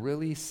when I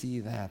really see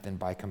that, then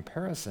by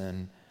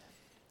comparison,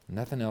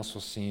 nothing else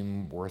will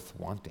seem worth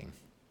wanting,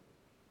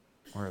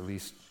 or at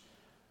least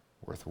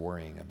worth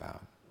worrying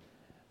about.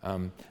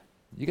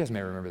 You guys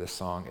may remember this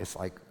song. It's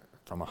like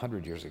from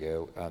 100 years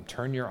ago,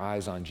 Turn Your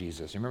Eyes on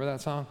Jesus. You remember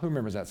that song? Who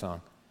remembers that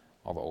song?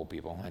 All the old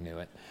people, I knew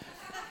it.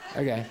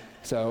 Okay,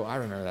 so I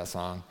remember that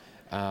song.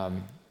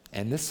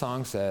 And this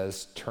song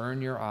says,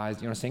 turn your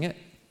eyes. You want to sing it?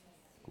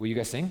 Will you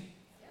guys sing?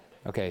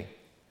 Okay.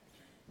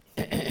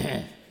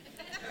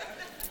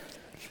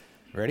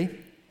 Ready?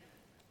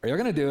 Are y'all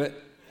going to do it?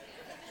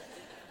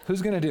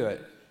 Who's going to do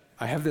it?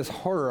 I have this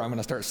horror. I'm going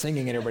to start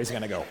singing and everybody's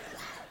going to go.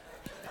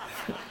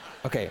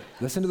 Okay,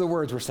 listen to the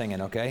words we're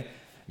singing, okay?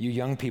 You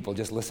young people,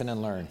 just listen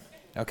and learn.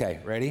 Okay,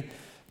 ready?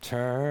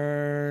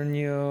 Turn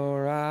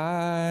your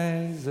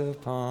eyes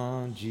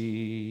upon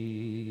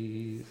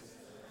Jesus.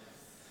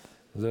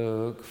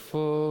 Look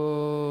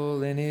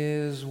full in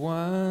his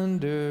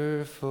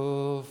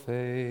wonderful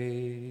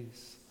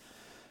face,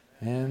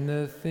 and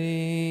the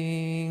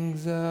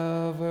things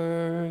of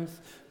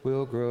earth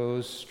will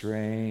grow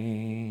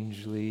strangely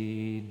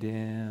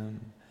dim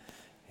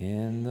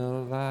in the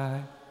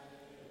light.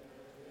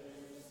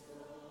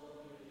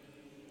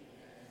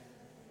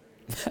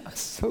 That was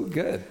so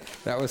good.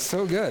 That was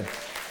so good.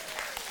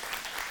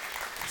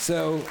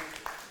 So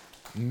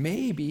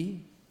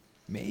maybe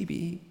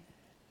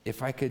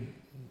if I could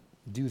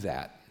do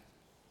that,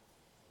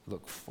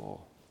 look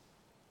full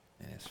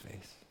in his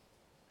face,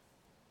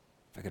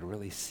 if I could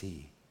really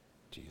see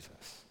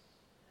Jesus,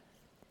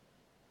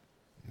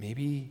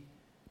 maybe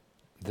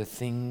the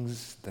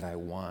things that I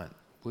want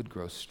would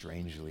grow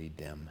strangely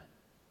dim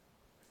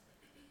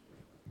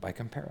by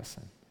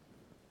comparison.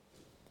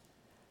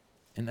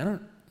 And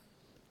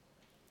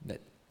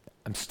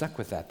I'm stuck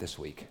with that this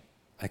week.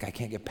 Like, I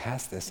can't get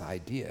past this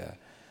idea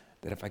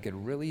that if I could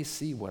really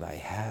see what I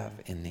have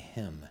in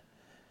him,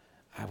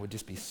 I would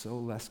just be so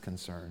less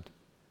concerned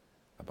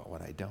about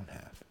what I don't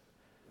have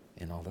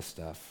and all the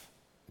stuff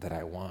that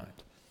I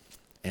want.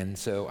 And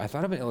so I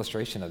thought of an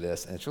illustration of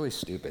this, and it's really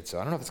stupid, so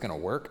I don't know if it's going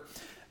to work,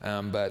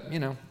 but,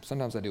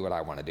 sometimes I do what I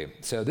want to do.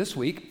 So this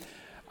week,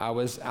 I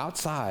was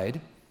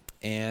outside,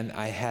 and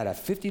I had a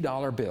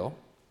 $50 bill,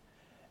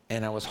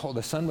 and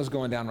the sun was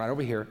going down right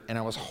over here, and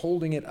I was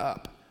holding it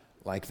up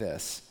like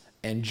this.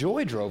 And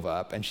Joy drove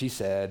up, and she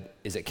said,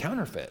 "Is it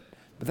counterfeit?"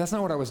 But that's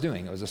not what I was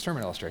doing. It was a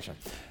sermon illustration.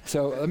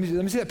 So let me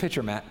see that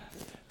picture, Matt.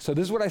 So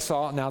this is what I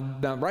saw. Now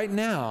right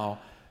now,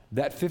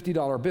 that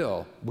 $50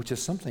 bill, which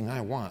is something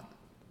I want,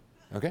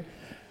 okay?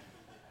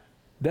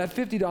 That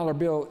 $50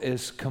 bill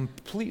is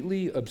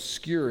completely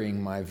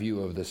obscuring my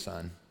view of the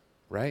sun,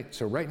 right?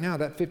 So right now,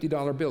 that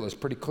 $50 bill is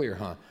pretty clear,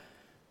 huh?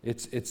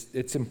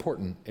 It's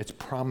important. It's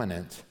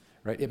prominent,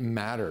 right? It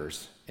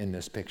matters in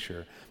this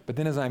picture. But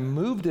then as I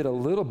moved it a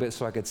little bit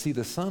so I could see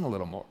the sun a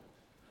little more,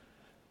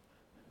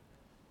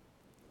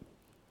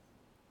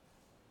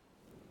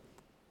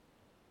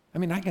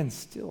 I can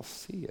still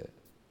see it.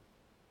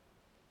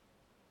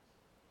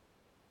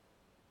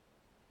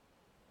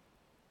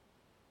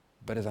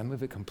 But as I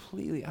move it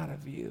completely out of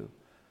view,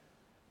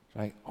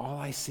 right, all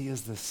I see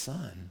is the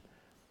sun.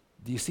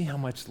 Do you see how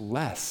much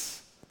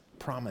less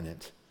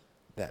prominent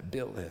that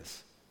bill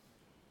is?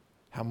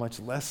 How much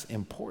less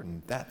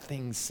important that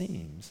thing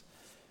seems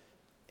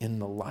in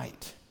the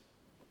light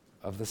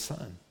of the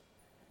sun?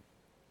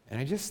 And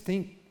I just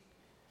think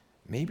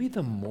maybe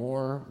the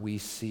more we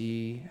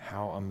see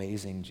how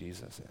amazing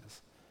Jesus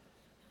is,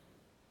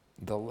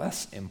 the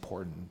less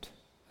important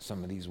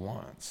some of these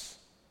wants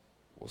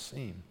will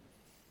seem.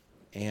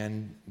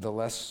 And the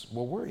less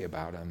we'll worry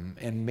about them.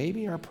 And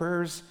maybe our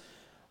prayers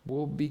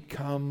will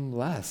become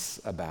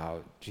less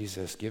about,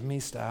 Jesus, give me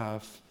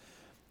stuff.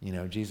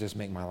 Jesus,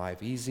 make my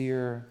life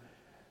easier.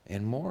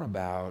 And more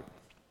about,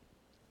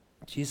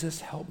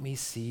 Jesus, help me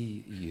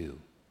see you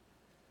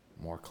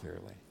more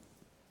clearly.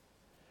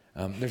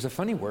 There's a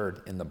funny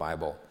word in the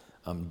Bible,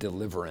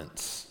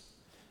 deliverance.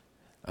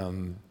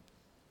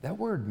 That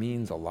word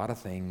means a lot of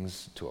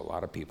things to a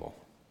lot of people,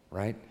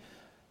 right?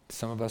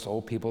 Some of us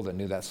old people that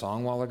knew that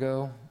song a while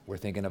ago, we're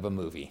thinking of a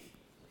movie.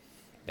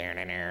 Right?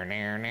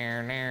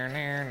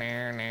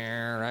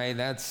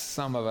 That's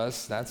some of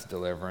us. That's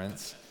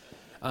deliverance.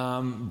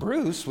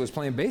 Bruce was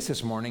playing bass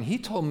this morning. He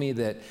told me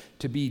that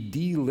to be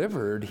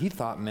delivered, he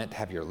thought meant to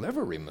have your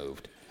liver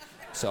removed.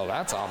 So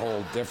that's a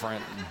whole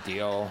different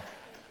deal.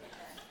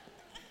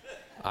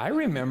 I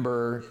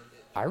remember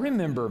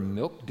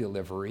milk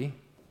delivery.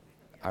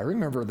 I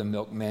remember the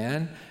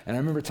milkman, and I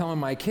remember telling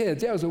my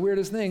kids, it was the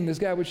weirdest thing. This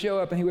guy would show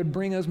up, and he would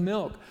bring us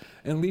milk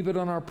and leave it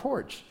on our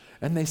porch.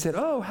 And they said,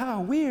 oh,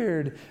 how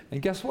weird.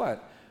 And guess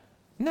what?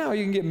 Now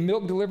you can get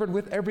milk delivered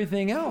with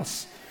everything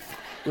else,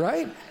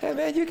 right? Hey,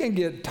 man, you can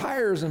get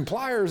tires and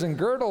pliers and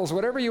girdles,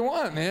 whatever you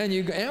want, man.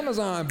 You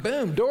Amazon,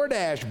 boom,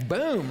 DoorDash,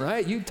 boom,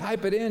 right? You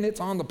type it in, it's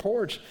on the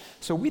porch.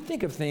 So we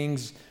think of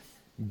things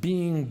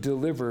being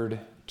delivered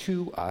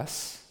to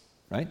us,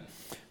 right?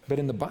 But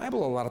in the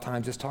Bible, a lot of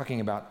times it's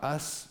talking about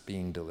us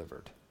being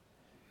delivered.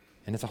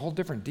 And it's a whole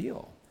different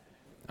deal.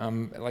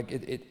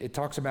 It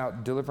talks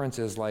about deliverance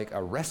as like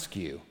a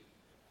rescue,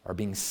 or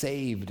being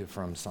saved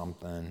from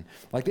something.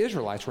 Like the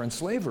Israelites were in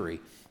slavery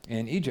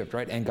in Egypt,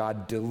 right? And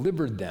God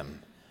delivered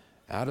them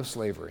out of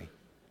slavery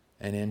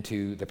and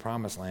into the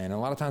promised land. And a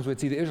lot of times we'd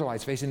see the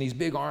Israelites facing these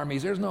big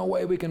armies. There's no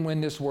way we can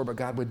win this war, but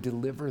God would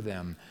deliver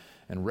them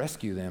and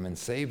rescue them and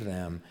save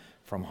them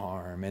from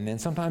harm. And then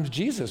sometimes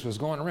Jesus was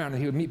going around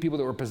and he would meet people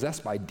that were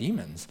possessed by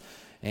demons,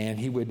 and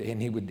he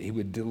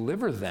would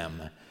deliver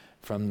them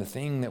from the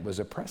thing that was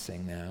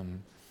oppressing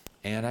them.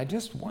 And I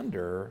just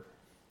wonder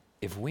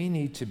if we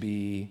need to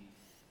be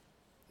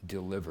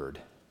delivered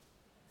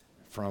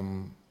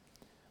from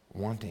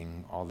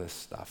wanting all this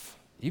stuff,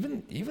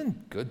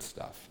 even good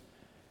stuff.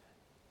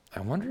 I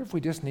wonder if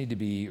we just need to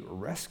be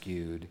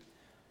rescued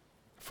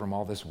from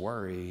all this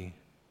worry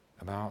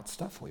about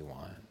stuff we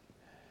want.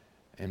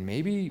 And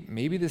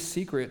maybe the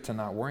secret to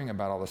not worrying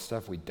about all the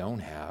stuff we don't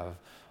have,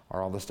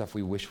 or all the stuff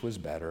we wish was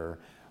better,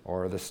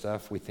 or the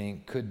stuff we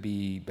think could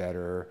be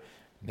better,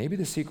 maybe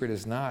the secret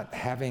is not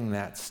having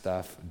that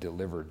stuff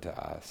delivered to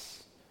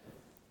us.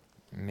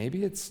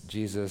 Maybe it's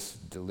Jesus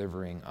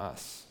delivering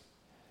us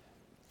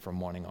from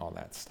wanting all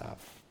that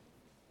stuff.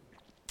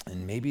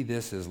 And maybe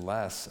this is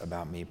less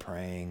about me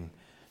praying,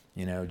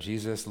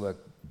 Jesus, look,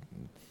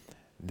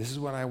 this is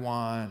what I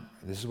want.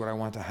 This is what I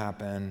want to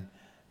happen.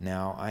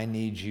 Now I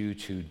need you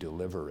to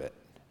deliver it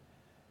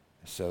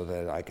so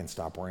that I can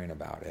stop worrying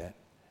about it.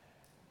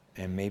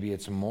 And maybe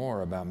it's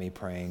more about me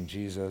praying,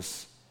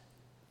 Jesus,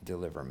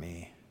 deliver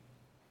me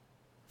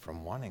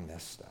from wanting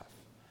this stuff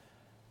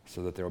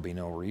so that there will be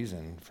no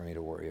reason for me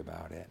to worry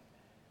about it.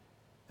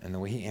 And the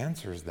way he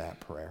answers that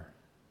prayer,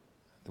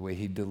 the way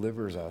he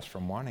delivers us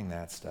from wanting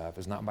that stuff,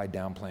 is not by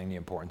downplaying the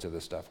importance of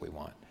the stuff we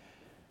want,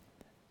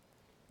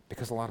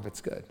 because a lot of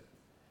it's good.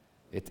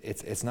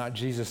 It's not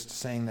Jesus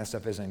saying that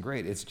stuff isn't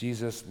great. It's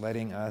Jesus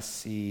letting us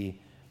see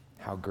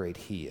how great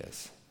he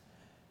is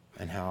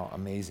and how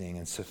amazing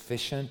and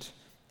sufficient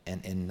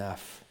and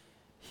enough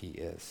he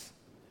is.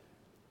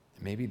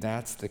 Maybe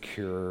that's the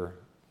cure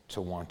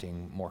to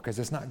wanting more, because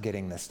it's not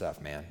getting this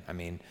stuff, man. I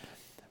mean,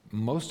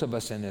 most of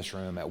us in this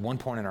room, at one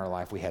point in our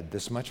life, we had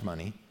this much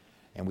money,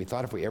 and we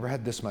thought if we ever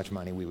had this much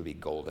money, we would be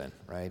golden,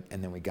 right?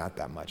 And then we got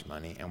that much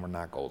money, and we're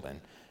not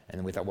golden. And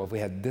then we thought, well, if we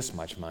had this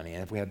much money,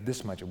 and if we had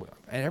this much, and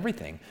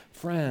everything,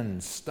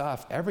 friends,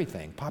 stuff,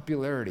 everything,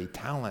 popularity,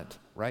 talent,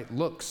 right?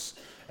 Looks,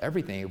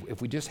 everything.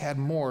 If we just had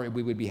more,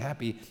 we would be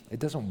happy. It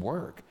doesn't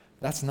work.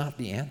 That's not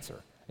the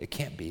answer. It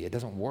can't be. It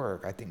doesn't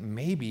work. I think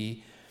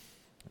maybe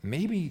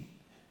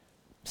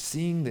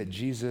seeing that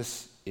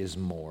Jesus is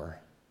more,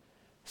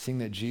 seeing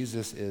that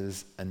Jesus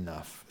is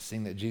enough,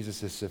 seeing that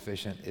Jesus is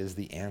sufficient is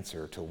the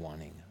answer to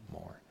wanting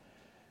more.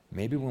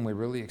 Maybe when we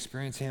really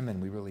experience him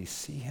and we really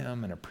see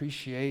him and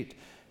appreciate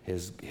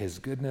his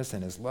goodness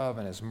and his love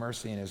and his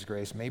mercy and his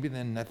grace, maybe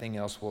then nothing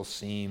else will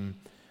seem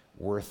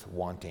worth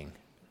wanting.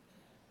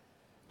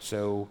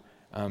 So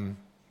can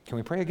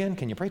we pray again?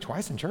 Can you pray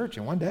twice in church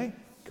in one day?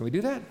 Can we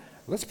do that?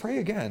 Let's pray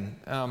again.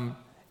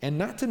 And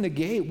not to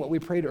negate what we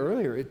prayed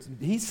earlier.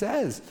 He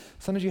says,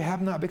 sometimes you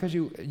have not because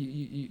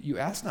you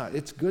ask not.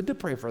 It's good to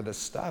pray for the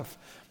stuff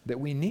that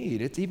we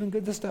need. It's even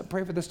good to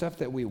pray for the stuff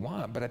that we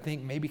want. But I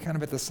think maybe kind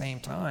of at the same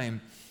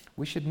time,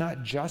 we should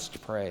not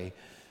just pray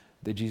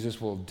that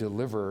Jesus will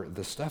deliver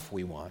the stuff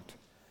we want.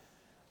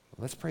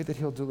 Let's pray that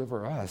he'll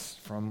deliver us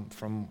from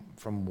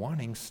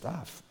wanting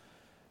stuff,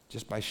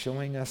 just by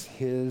showing us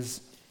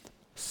his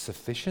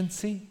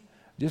sufficiency,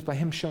 just by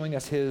him showing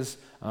us his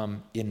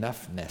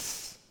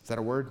enoughness. Is that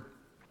a word?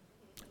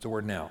 It's a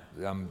word now.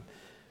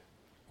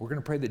 We're going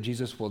to pray that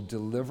Jesus will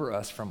deliver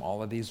us from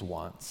all of these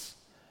wants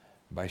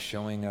by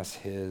showing us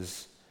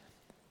his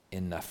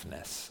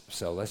enoughness.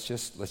 So let's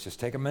just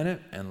take a minute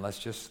and let's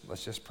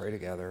just pray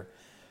together.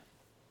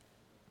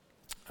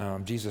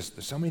 Jesus,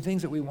 there's so many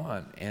things that we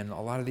want, and a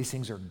lot of these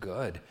things are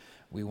good.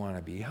 We want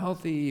to be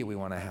healthy. We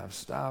want to have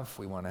stuff.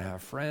 We want to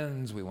have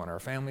friends. We want our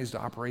families to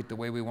operate the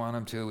way we want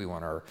them to. We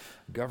want our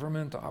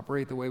government to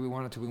operate the way we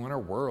want it to. We want our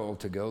world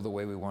to go the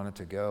way we want it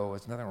to go.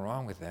 There's nothing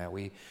wrong with that.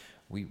 We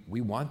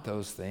want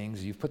those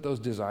things. You've put those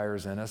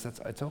desires in us.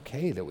 It's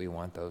okay that we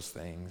want those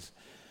things,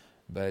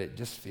 but it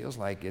just feels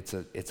like it's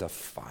a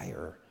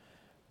fire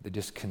that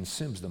just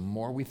consumes. The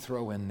more we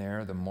throw in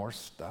there, the more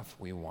stuff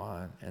we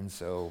want. And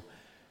so,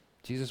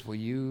 Jesus, will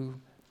you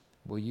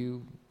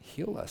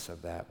heal us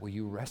of that? Will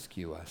you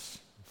rescue us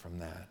from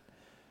that?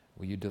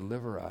 Will you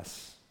deliver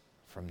us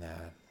from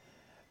that?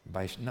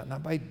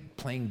 Not by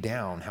playing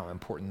down how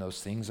important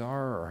those things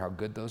are or how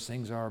good those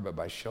things are, but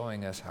by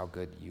showing us how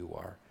good you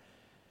are.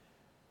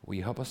 Will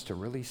you help us to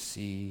really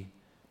see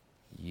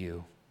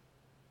you?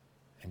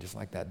 And just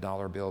like that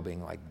dollar bill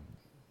being like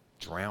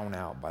drowned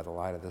out by the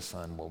light of the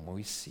sun, when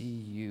we see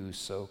you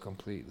so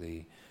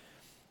completely,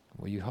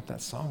 will you help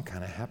that song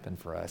kind of happen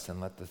for us and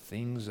let the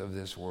things of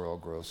this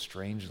world grow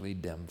strangely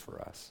dim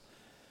for us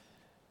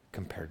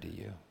compared to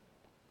you?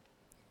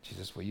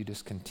 Jesus, will you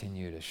just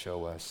continue to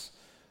show us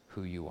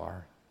who you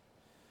are?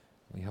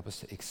 Will you help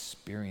us to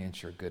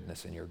experience your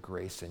goodness and your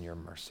grace and your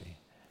mercy,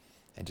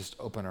 and just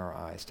open our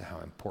eyes to how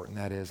important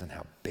that is and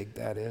how big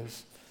that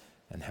is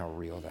and how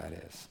real that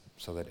is,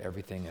 so that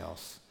everything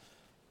else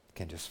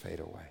can just fade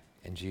away.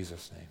 In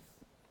Jesus'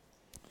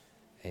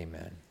 name,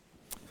 amen.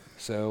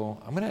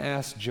 So I'm going to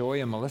ask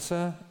Joy and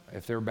Melissa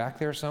if they're back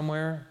there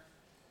somewhere.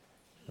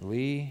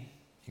 Lee,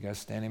 you guys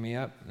standing me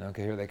up?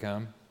 Okay, here they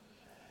come.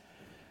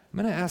 I'm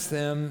going to ask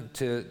them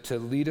to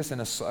lead us in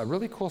a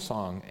really cool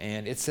song.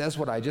 And it says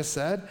what I just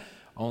said,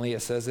 only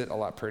it says it a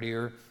lot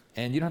prettier.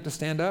 And you don't have to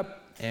stand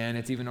up, and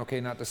it's even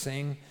okay not to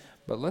sing.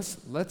 But let's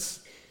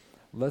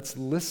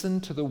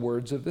listen to the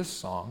words of this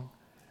song,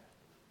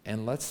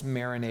 and let's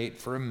marinate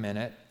for a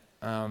minute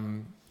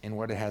in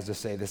what it has to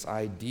say. This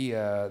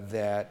idea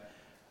that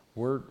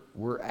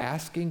we're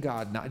asking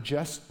God not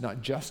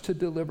just to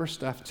deliver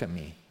stuff to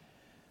me,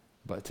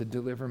 but to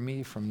deliver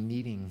me from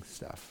needing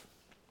stuff,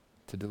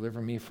 to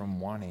deliver me from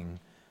wanting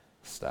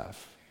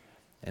stuff.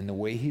 And the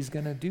way he's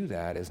going to do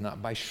that is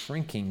not by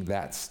shrinking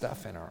that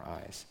stuff in our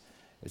eyes.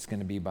 It's going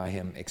to be by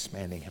him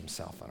expanding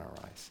himself in our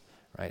eyes,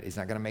 right? He's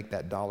not going to make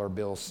that dollar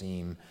bill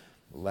seem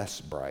less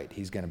bright.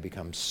 He's going to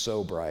become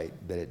so bright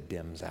that it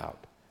dims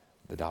out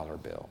the dollar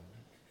bill.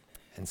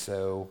 And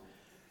so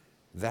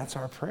that's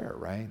our prayer,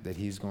 right? That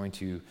he's going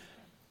to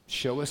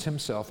show us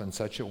himself in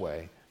such a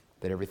way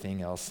that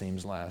everything else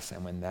seems less.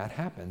 And when that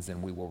happens,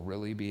 then we will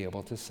really be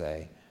able to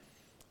say,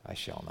 I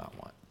shall not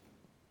want.